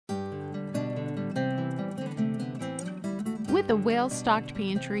With a well-stocked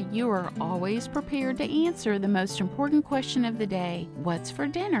pantry, you are always prepared to answer the most important question of the day: what's for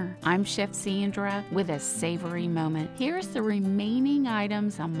dinner? I'm Chef Sandra with a savory moment. Here's the remaining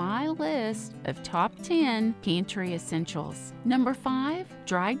items on my list of top 10 pantry essentials. Number 5,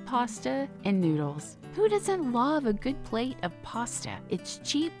 dried pasta and noodles. Who doesn't love a good plate of pasta? It's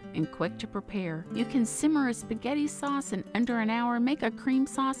cheap and quick to prepare. You can simmer a spaghetti sauce in under an hour, make a cream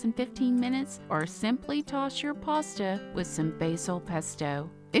sauce in 15 minutes, or simply toss your pasta with some basil pesto.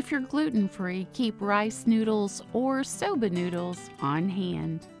 If you're gluten-free, keep rice noodles or soba noodles on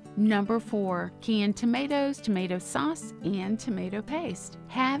hand. Number 4, canned tomatoes, tomato sauce, and tomato paste.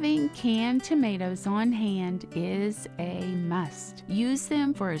 Having canned tomatoes on hand is a must. Use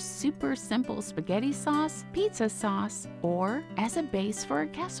them for a super simple spaghetti sauce, pizza sauce, or as a base for a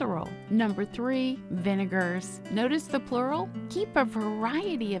casserole. Number 3, vinegars. Notice the plural? Keep a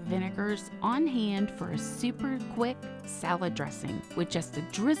variety of vinegars on hand for a super quick salad dressing. With just a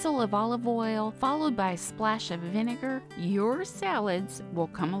drizzle of olive oil followed by a splash of vinegar, your salads will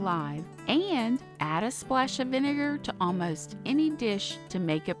come alive. And add a splash of vinegar to almost any dish to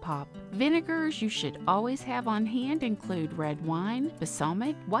make it pop. Vinegars you should always have on hand include red wine,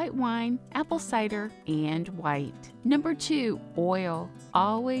 balsamic, white wine, apple cider, and white. Number 2, oil.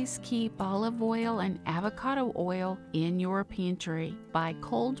 Always keep olive oil and avocado oil in your pantry. Buy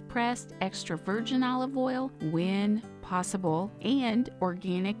cold-pressed extra virgin olive oil when possible, and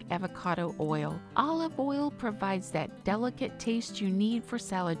organic avocado oil. Olive oil provides that delicate taste you need for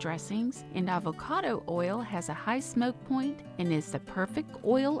salad dressings, and avocado oil has a high smoke point and is the perfect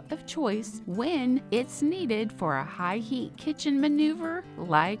oil of choice when it's needed for a high-heat kitchen maneuver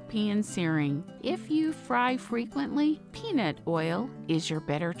like pan searing. If you fry frequently, peanut oil is your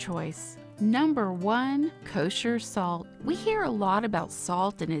better choice. Number 1, kosher salt. We hear a lot about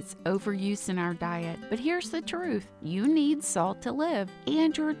salt and its overuse in our diet, but here's the truth. You need salt to live,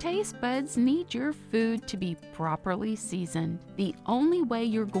 and your taste buds need your food to be properly seasoned. The only way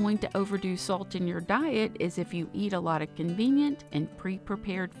you're going to overdo salt in your diet is if you eat a lot of convenient and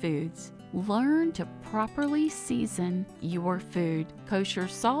pre-prepared foods. Learn to properly season your food. Kosher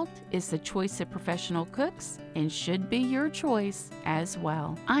salt is the choice of professional cooks and should be your choice as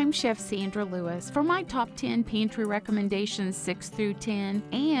well. I'm Chef Sandra Lewis. For my top 10 pantry recommendations 6 through 10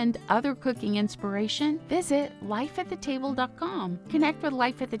 and other cooking inspiration, visit lifeatthetable.com. Connect with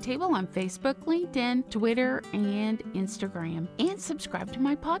Life at the Table on Facebook, LinkedIn, Twitter, and Instagram. And subscribe to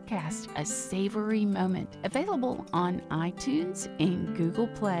my podcast, A Savory Moment, available on iTunes and Google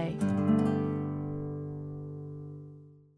Play.